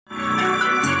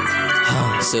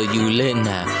so you lit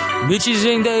now. Bitches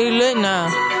think they lit now.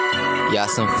 Y'all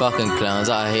some fucking clowns.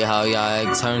 I hate how y'all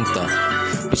act turned up.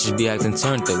 Bitches be acting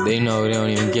turned up. They know they don't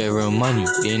even get real money.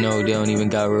 They know they don't even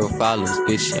got real followers,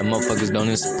 bitch. And motherfuckers don't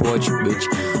even support you, bitch.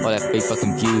 All that fake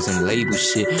fucking views and label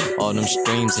shit. All them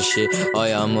streams and shit. All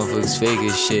y'all motherfuckers fake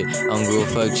as shit. I don't give a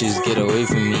fuck, just get away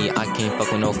from me. I can't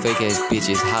fuck with no fake ass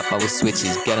bitches. Hop out with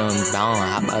switches. Get them down.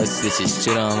 Hop out with switches.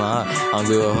 Shit on my heart. I don't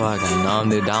give a fuck. I know I'm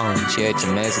the down. Chill at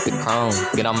your mans at the chrome.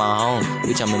 Get on my home.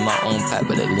 Bitch, I'm in my own path,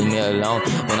 but they leave me alone.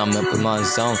 When I'm up in my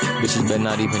zone, bitches better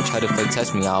not even try to fake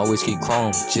test me. I always keep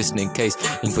chrome. Just in case,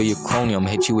 aim for your cronium,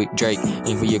 hit you with Drake.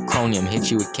 Aim for your cronium,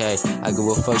 hit you with K. I give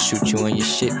a fuck, shoot you in your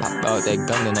shit. Pop out that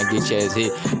gun, then I get your ass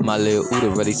hit. My little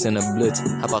Uda ready send a blitz.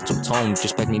 How about two-tone?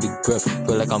 Just pack me the grip.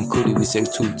 Feel like I'm cootie, we say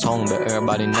two-tone. But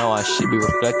everybody know I should be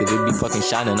reflected. It be fucking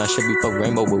shining. I should be fuck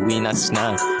rainbow, but we not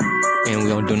snide. And we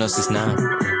don't do no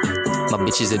 6ix9ine. My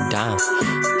bitch is a dime.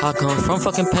 I come from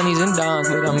fucking pennies and dimes,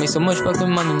 but I made so much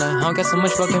fucking money now. I got so much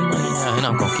fucking money now. And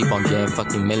I'm gonna keep on getting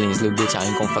fucking millions, little bitch. I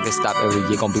ain't gonna fucking stop every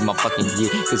year. Gonna be my fucking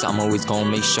year. Cause I'm always gonna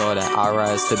make sure that I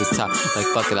rise to the top. Like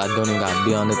fuck it, I don't even gotta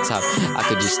be on the top. I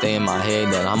could just stay in my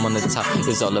head that I'm on the top.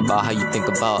 It's all about how you think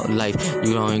about life.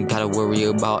 You don't even gotta worry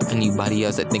about anybody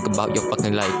else that think about your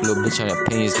fucking life. Little bitch, your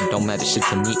opinions that don't matter shit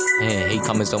to me. And hate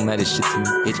comments don't matter shit to me,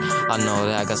 bitch. I know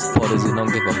that I got supporters that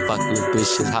don't give a fuck, little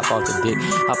bitch. Just hop off the dick,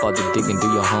 hop off the dick and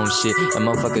do your home shit. And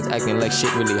motherfuckers acting like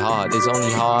shit really hard. It's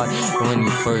only hard when you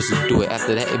first do it.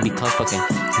 After that, it becomes fucking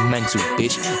mental,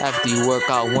 bitch. After you work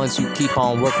out once, you keep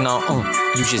on working out.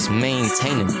 You just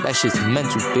maintaining. That shit's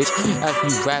mental, bitch. After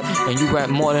you rap and you rap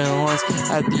more than once,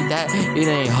 after that, it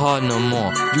ain't hard no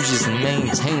more. You just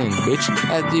maintaining, bitch.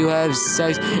 After you have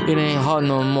sex, it ain't hard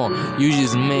no more. You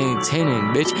just maintaining,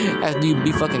 bitch. After you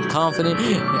be fucking confident,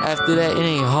 after that, it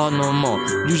ain't hard no more.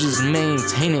 You just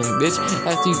maintaining, bitch.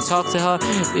 After you talk to her,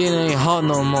 it ain't hard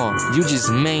no more. You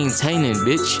just maintaining,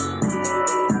 bitch.